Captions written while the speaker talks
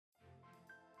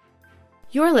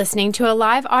You're listening to a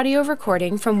live audio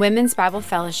recording from Women's Bible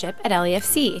Fellowship at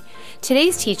LEFC.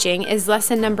 Today's teaching is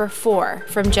lesson number 4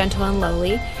 from Gentle and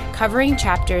Lowly, covering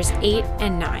chapters 8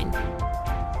 and 9.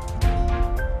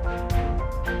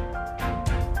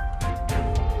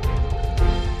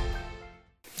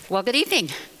 Well, good evening.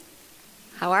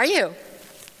 How are you?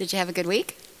 Did you have a good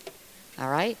week? All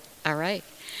right.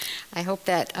 I hope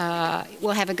that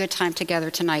we'll have a good time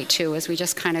together tonight, too, as we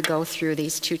just kind of go through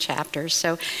these 2 chapters.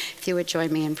 So if you would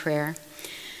join me in prayer.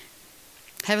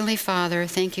 Heavenly Father,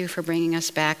 thank you for bringing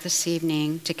us back this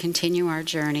evening to continue our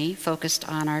journey focused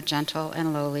on our gentle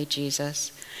and lowly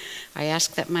Jesus. I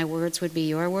ask that my words would be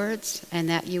your words and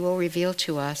that you will reveal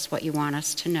to us what you want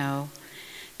us to know.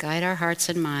 Guide our hearts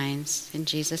and minds. In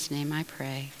Jesus' name I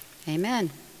pray.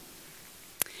 Amen.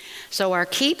 So our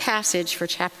key passage for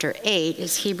chapter 8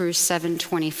 is Hebrews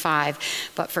 7:25,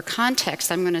 but for context,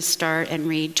 I'm going to start and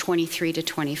read 23 to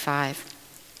 25.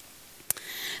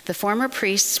 The former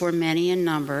priests were many in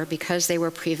number because they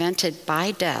were prevented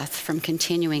by death from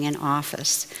continuing in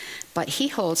office, but he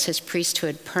holds his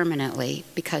priesthood permanently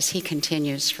because he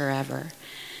continues forever.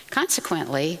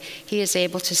 Consequently, he is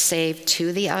able to save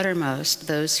to the uttermost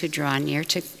those who draw near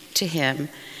to him,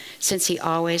 since he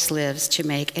always lives to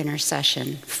make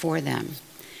intercession for them.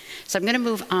 So I'm going to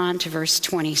move on to verse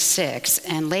 26.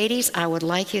 And ladies, I would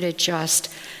like you to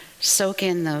just soak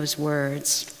in those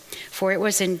words. For it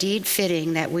was indeed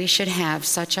fitting that we should have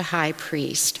such a high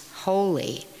priest,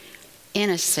 holy,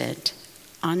 innocent,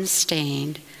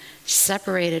 unstained,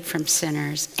 separated from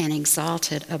sinners, and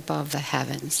exalted above the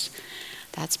heavens.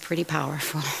 That's pretty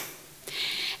powerful.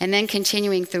 And then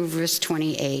continuing through verse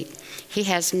 28, he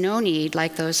has no need,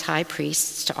 like those high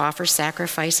priests, to offer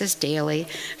sacrifices daily,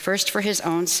 first for his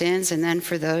own sins and then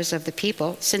for those of the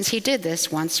people, since he did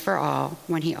this once for all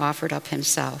when he offered up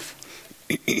himself.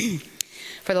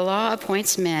 For the law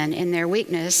appoints men in their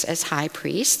weakness as high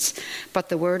priests, but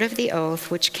the word of the oath,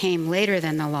 which came later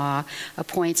than the law,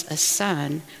 appoints a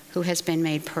son who has been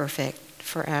made perfect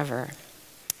forever.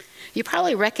 You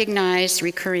probably recognize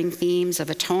recurring themes of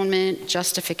atonement,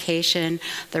 justification,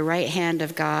 the right hand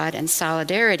of God, and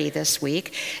solidarity this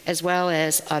week, as well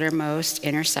as uttermost,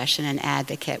 intercession, and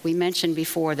advocate. We mentioned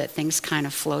before that things kind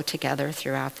of flow together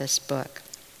throughout this book.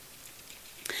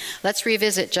 Let's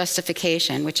revisit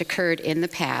justification, which occurred in the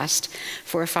past.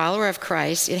 For a follower of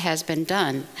Christ, it has been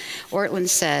done. Ortlund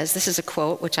says, this is a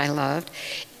quote which I loved,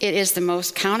 "It is the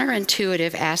most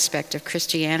counterintuitive aspect of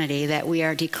Christianity that we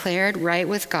are declared right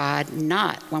with God,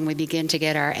 not when we begin to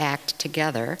get our act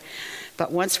together,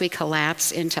 but once we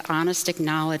collapse into honest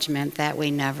acknowledgement that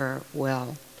we never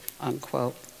will,"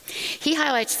 unquote. He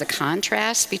highlights the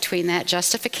contrast between that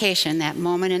justification, that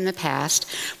moment in the past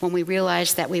when we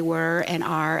realized that we were and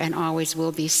are and always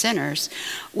will be sinners,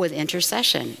 with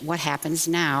intercession, what happens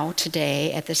now,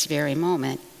 today, at this very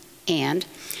moment. And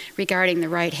regarding the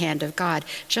right hand of God,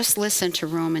 just listen to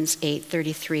Romans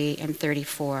 8:33 and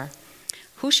 34.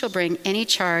 Who shall bring any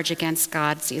charge against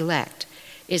God's elect?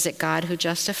 Is it God who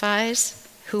justifies?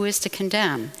 Who is to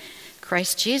condemn?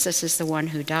 Christ Jesus is the one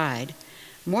who died.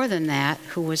 More than that,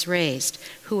 who was raised,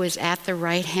 who is at the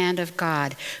right hand of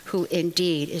God, who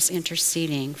indeed is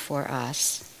interceding for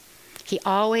us. He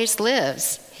always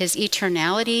lives. His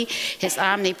eternality, his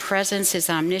omnipresence, his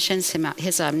omniscience,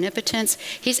 his omnipotence,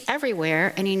 he's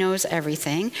everywhere and he knows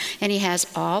everything and he has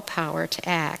all power to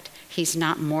act. He's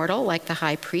not mortal like the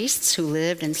high priests who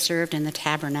lived and served in the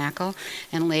tabernacle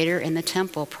and later in the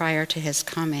temple prior to his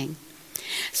coming.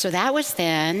 So that was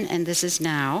then, and this is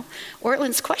now.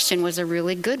 Ortlund's question was a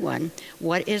really good one.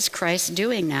 What is Christ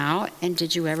doing now, and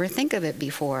did you ever think of it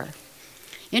before?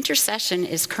 Intercession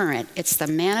is current. It's the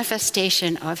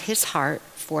manifestation of his heart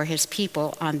for his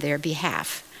people on their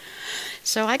behalf.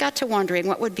 So I got to wondering,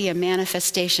 what would be a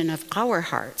manifestation of our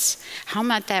hearts? How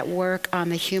might that work on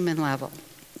the human level?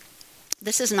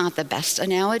 This is not the best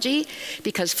analogy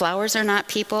because flowers are not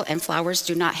people and flowers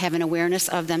do not have an awareness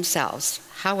of themselves.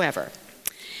 However,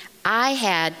 I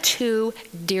had 2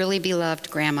 dearly beloved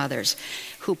grandmothers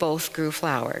who both grew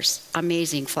flowers,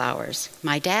 amazing flowers.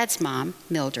 My dad's mom,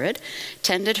 Mildred,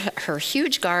 tended her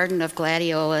huge garden of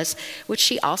gladiolas, which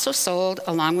she also sold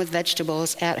along with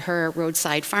vegetables at her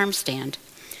roadside farm stand.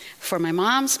 For my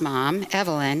mom's mom,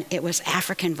 Evelyn, it was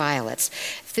African violets,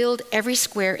 filled every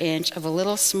square inch of a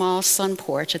little small sun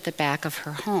porch at the back of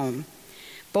her home.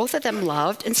 Both of them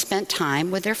loved and spent time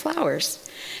with their flowers.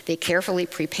 They carefully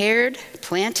prepared,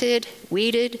 planted,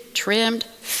 weeded, trimmed,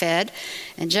 fed,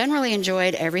 and generally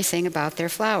enjoyed everything about their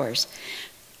flowers.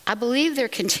 I believe their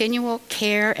continual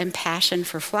care and passion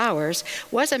for flowers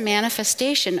was a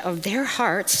manifestation of their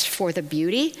hearts for the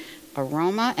beauty,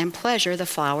 aroma, and pleasure the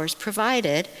flowers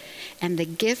provided, and the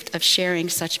gift of sharing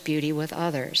such beauty with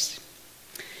others.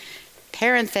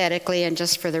 Parenthetically, and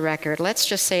just for the record, let's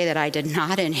just say that I did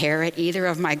not inherit either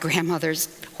of my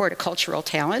grandmother's horticultural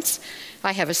talents.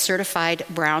 I have a certified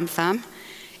brown thumb.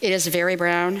 It is very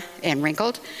brown and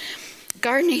wrinkled.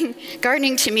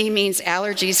 Gardening to me means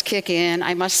allergies kick in.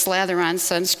 I must slather on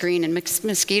sunscreen, and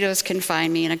mosquitoes can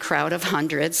find me in a crowd of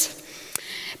hundreds.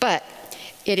 But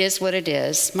it is what it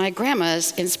is. My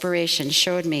grandma's inspiration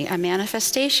showed me a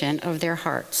manifestation of their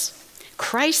hearts.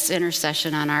 Christ's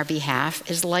intercession on our behalf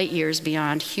is light years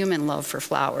beyond human love for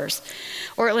flowers.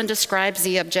 Ortlund describes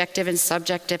the objective and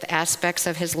subjective aspects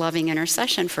of his loving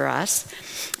intercession for us.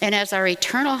 And as our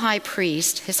eternal high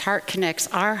priest, his heart connects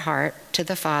our heart to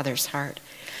the Father's heart.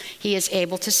 He is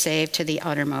able to save to the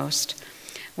uttermost.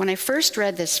 When I first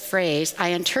read this phrase, I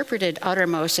interpreted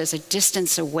uttermost as a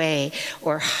distance away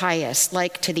or highest,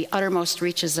 like to the uttermost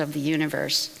reaches of the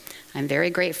universe. I'm very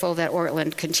grateful that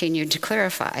Ortlund continued to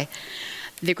clarify.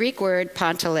 The Greek word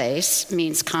panteles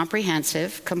means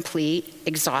comprehensive, complete,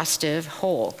 exhaustive,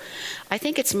 whole. I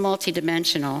think it's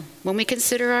multidimensional. When we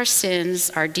consider our sins,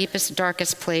 our deepest,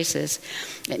 darkest places,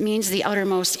 it means the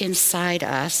uttermost inside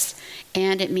us,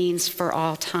 and it means for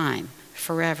all time,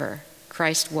 forever.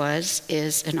 Christ was,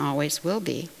 is, and always will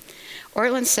be.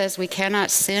 Ortlund says we cannot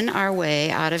sin our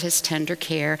way out of his tender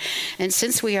care, and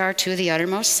since we are to the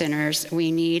uttermost sinners,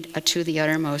 we need a to the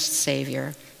uttermost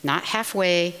Savior. Not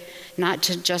halfway, not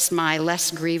to just my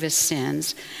less grievous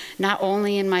sins, not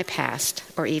only in my past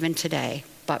or even today,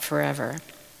 but forever.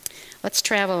 Let's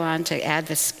travel on to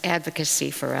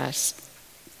advocacy for us.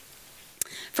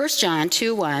 1 John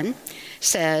 2:1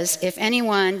 says, if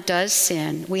anyone does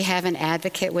sin, we have an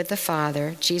advocate with the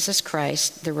Father, Jesus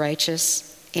Christ, the righteous.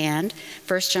 And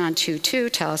 1 John 2:2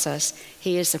 tells us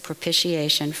he is the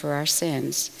propitiation for our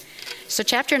sins. So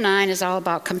chapter 9 is all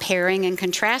about comparing and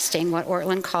contrasting what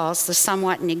Ortlund calls the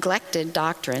somewhat neglected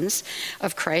doctrines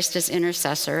of Christ as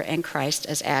intercessor and Christ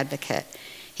as advocate.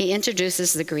 He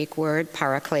introduces the Greek word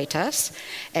parakletos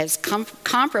as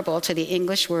comparable to the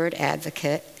English word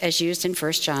advocate as used in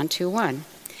 1 John 2:1.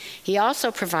 He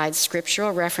also provides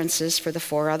scriptural references for the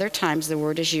 4 other times the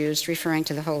word is used referring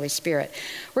to the Holy Spirit.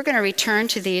 We're going to return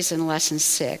to these in lesson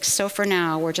 6. So for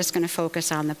now, we're just going to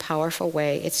focus on the powerful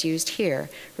way it's used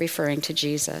here, referring to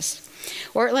Jesus.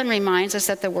 Ortlund reminds us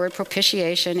that the word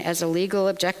propitiation as a legal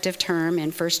objective term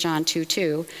in 1 John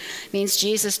 2:2 means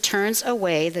Jesus turns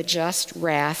away the just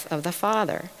wrath of the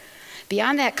Father.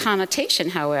 Beyond that connotation,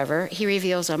 however, he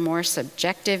reveals a more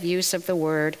subjective use of the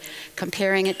word,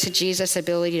 comparing it to Jesus'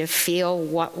 ability to feel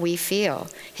what we feel.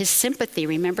 His sympathy.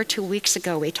 Remember 2 weeks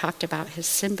ago we talked about his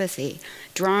sympathy,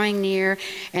 drawing near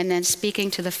and then speaking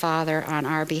to the Father on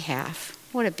our behalf.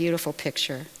 What a beautiful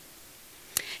picture.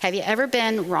 Have you ever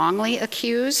been wrongly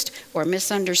accused or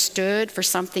misunderstood for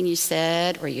something you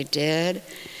said or you did?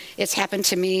 It's happened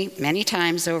to me many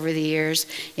times over the years,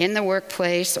 in the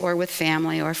workplace or with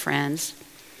family or friends.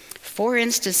 4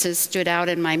 instances stood out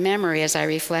in my memory as I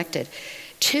reflected.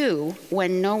 2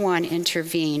 when no one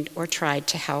intervened or tried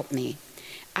to help me.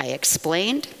 I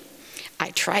explained, I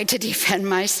tried to defend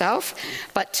myself,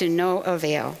 but to no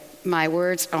avail. My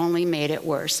words only made it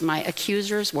worse. My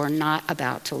accusers were not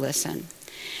about to listen.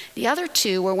 The other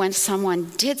 2 were when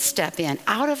someone did step in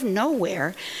out of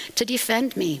nowhere to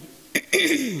defend me.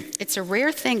 It's a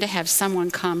rare thing to have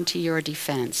someone come to your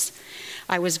defense.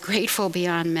 I was grateful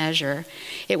beyond measure.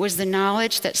 It was the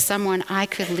knowledge that someone I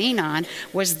could lean on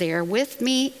was there with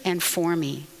me and for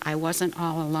me. I wasn't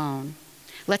all alone.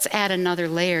 Let's add another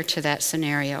layer to that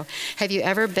scenario. Have you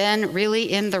ever been really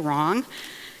in the wrong?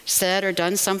 Said or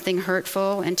done something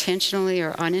hurtful, intentionally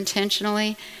or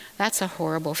unintentionally? That's a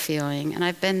horrible feeling, and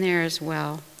I've been there as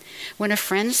well. When a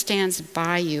friend stands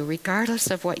by you, regardless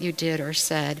of what you did or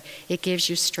said, it gives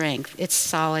you strength. It's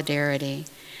solidarity.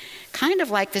 Kind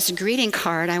of like this greeting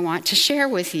card I want to share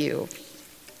with you,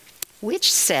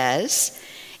 which says,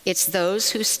 it's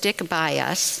those who stick by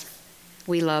us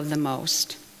we love the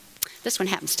most. This one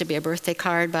happens to be a birthday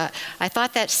card, but I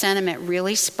thought that sentiment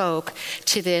really spoke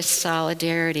to this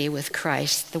solidarity with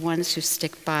Christ, the ones who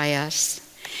stick by us.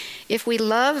 If we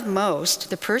love most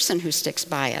the person who sticks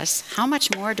by us, how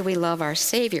much more do we love our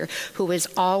Savior, who is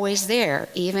always there,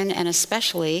 even and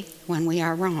especially when we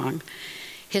are wrong?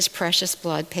 His precious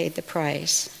blood paid the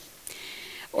price.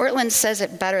 Ortlund says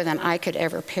it better than I could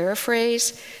ever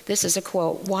paraphrase. This is a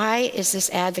quote. Why is this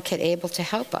advocate able to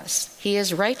help us? He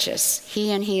is righteous,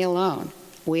 he and he alone.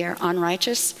 We are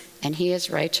unrighteous, and he is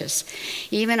righteous.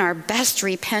 Even our best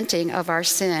repenting of our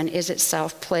sin is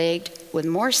itself plagued with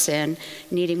more sin,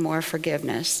 needing more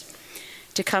forgiveness.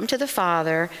 To come to the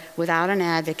Father without an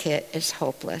advocate is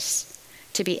hopeless.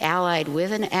 To be allied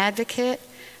with an advocate,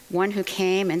 one who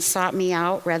came and sought me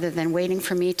out rather than waiting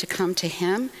for me to come to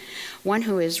him, one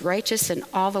who is righteous in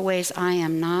all the ways I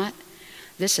am not,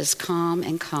 this is calm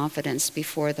and confidence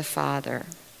before the Father.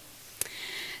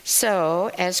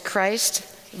 So, as Christ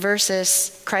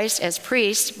as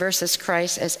priest versus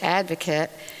Christ as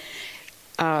advocate,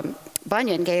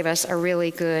 Bunyan gave us a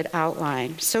really good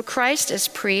outline. So Christ as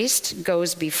priest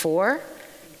goes before,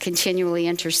 continually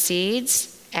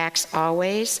intercedes, acts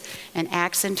always, and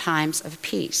acts in times of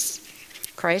peace.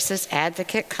 Christ as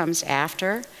advocate comes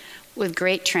after, with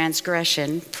great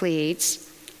transgression,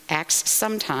 pleads, acts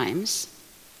sometimes,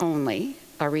 only,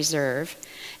 a reserve,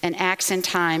 and acts in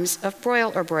times of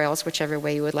broil or broils, whichever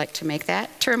way you would like to make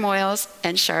that, turmoils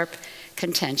and sharp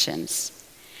contentions.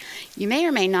 You may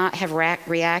or may not have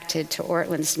reacted to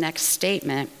Ortland's next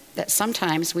statement that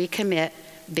sometimes we commit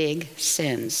big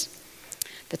sins.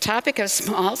 The topic of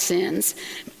small sins,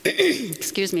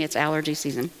 excuse me, it's allergy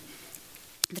season.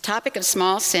 The topic of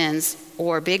small sins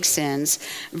or big sins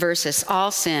versus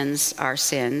all sins are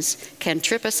sins can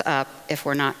trip us up if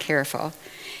we're not careful.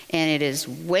 And it is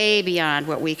way beyond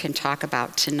what we can talk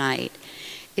about tonight.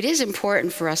 It is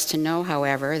important for us to know,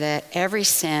 however, that every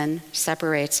sin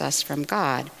separates us from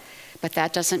God. But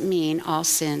that doesn't mean all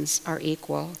sins are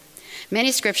equal.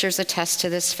 Many scriptures attest to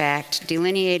this fact,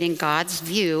 delineating God's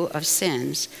view of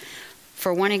sins.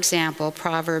 For one example,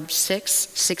 Proverbs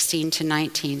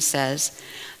 6:16-19 says,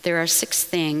 "There are 6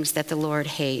 things that the Lord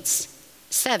hates,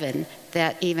 7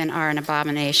 that even are an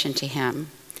abomination to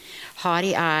him: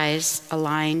 haughty eyes, a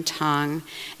lying tongue,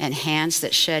 and hands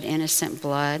that shed innocent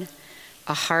blood,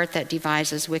 a heart that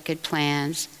devises wicked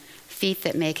plans, feet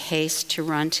that make haste to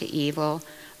run to evil,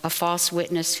 a false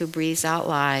witness who breathes out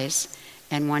lies,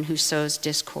 and one who sows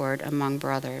discord among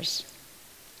brothers."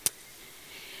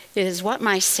 It is what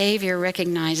my Savior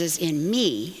recognizes in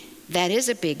me that is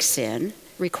a big sin,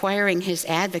 requiring his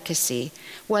advocacy,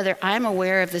 whether I'm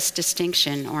aware of this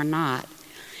distinction or not.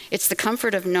 It's the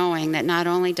comfort of knowing that not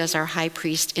only does our high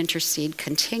priest intercede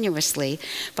continuously,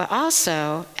 but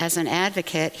also, as an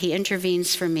advocate, he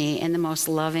intervenes for me in the most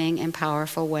loving and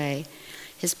powerful way.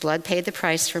 His blood paid the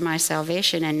price for my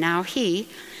salvation, and now he,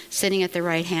 sitting at the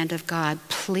right hand of God,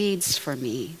 pleads for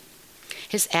me.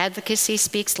 His advocacy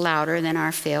speaks louder than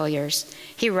our failures.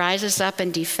 He rises up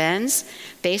and defends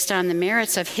based on the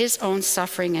merits of his own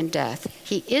suffering and death.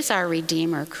 He is our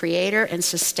Redeemer, Creator and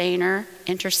Sustainer,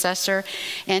 Intercessor,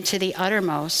 and to the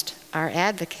uttermost, our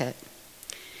Advocate.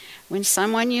 When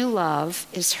someone you love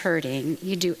is hurting,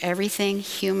 you do everything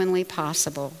humanly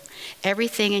possible,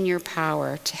 everything in your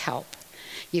power to help.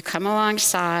 You come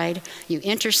alongside, you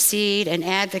intercede and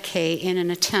advocate in an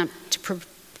attempt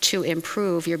to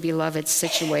improve your beloved's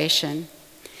situation.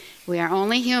 We are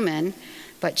only human,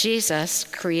 but Jesus,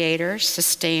 Creator,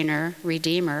 Sustainer,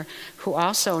 Redeemer, who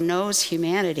also knows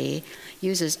humanity,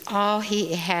 uses all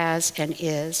he has and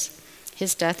is,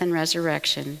 his death and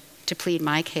resurrection, to plead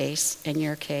my case and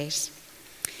your case.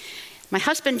 My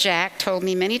husband Jack told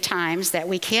me many times that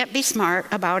we can't be smart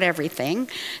about everything,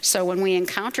 so when we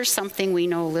encounter something we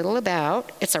know little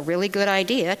about, it's a really good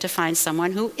idea to find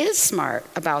someone who is smart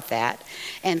about that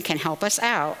and can help us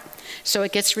out, so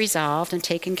it gets resolved and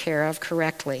taken care of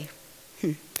correctly.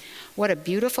 What a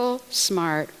beautiful,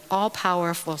 smart,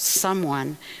 all-powerful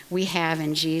someone we have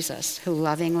in Jesus, who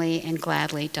lovingly and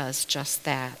gladly does just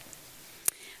that.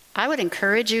 I would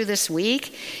encourage you this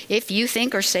week, if you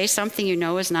think or say something you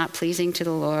know is not pleasing to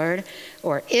the Lord,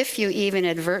 or if you even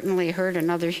inadvertently hurt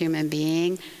another human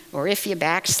being, or if you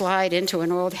backslide into an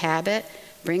old habit,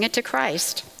 bring it to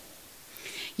Christ.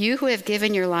 You who have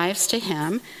given your lives to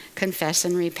him, confess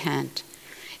and repent.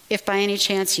 If by any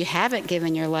chance you haven't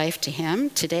given your life to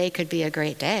him, today could be a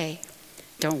great day.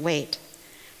 Don't wait.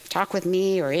 Talk with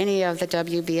me or any of the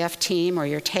WBF team or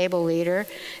your table leader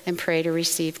and pray to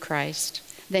receive Christ.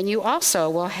 Then you also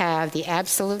will have the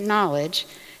absolute knowledge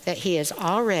that he is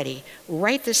already,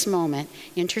 right this moment,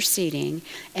 interceding,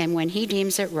 and when he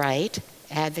deems it right,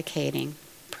 advocating.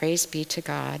 Praise be to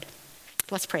God.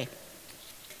 Let's pray.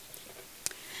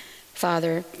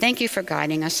 Father, thank you for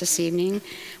guiding us this evening.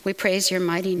 We praise your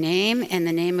mighty name and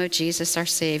the name of Jesus, our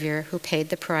Savior, who paid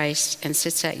the price and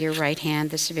sits at your right hand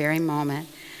this very moment,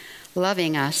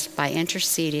 loving us by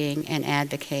interceding and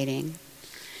advocating.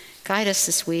 Guide us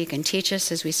this week and teach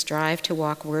us as we strive to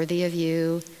walk worthy of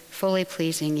you, fully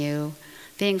pleasing you,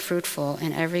 being fruitful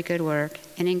in every good work,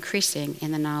 and increasing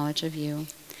in the knowledge of you.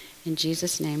 In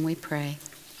Jesus' name we pray.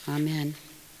 Amen.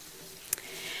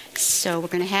 So we're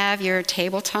going to have your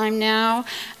table time now.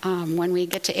 When we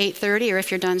get to 8:30, or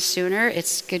if you're done sooner,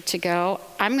 it's good to go.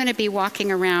 I'm going to be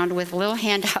walking around with little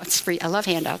handouts for you. I love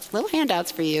handouts. Little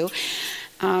handouts for you.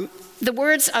 The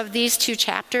words of these two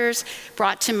chapters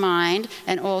brought to mind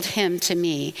an old hymn to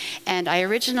me. And I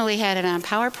originally had it on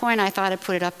PowerPoint. I thought I'd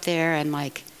put it up there and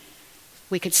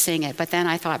we could sing it. But then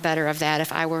I thought better of that.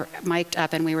 If I were mic'd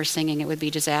up and we were singing, it would be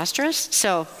disastrous.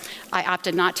 So I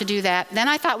opted not to do that. Then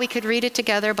I thought we could read it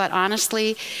together. But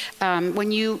honestly,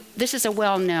 this is a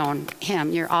well-known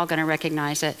hymn. You're all going to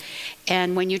recognize it.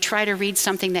 And when you try to read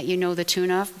something that you know the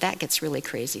tune of, that gets really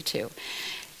crazy too.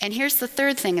 And here's the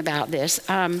third thing about this.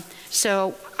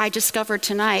 So I discovered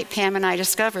tonight, Pam and I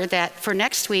discovered that for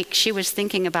next week, she was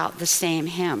thinking about the same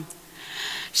hymn.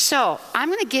 So I'm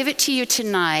going to give it to you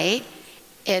tonight.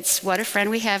 It's What a Friend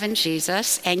We Have in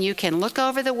Jesus. And you can look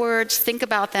over the words, think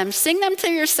about them, sing them to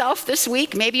yourself this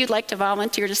week. Maybe you'd like to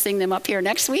volunteer to sing them up here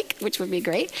next week, which would be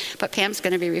great. But Pam's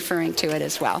going to be referring to it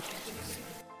as well.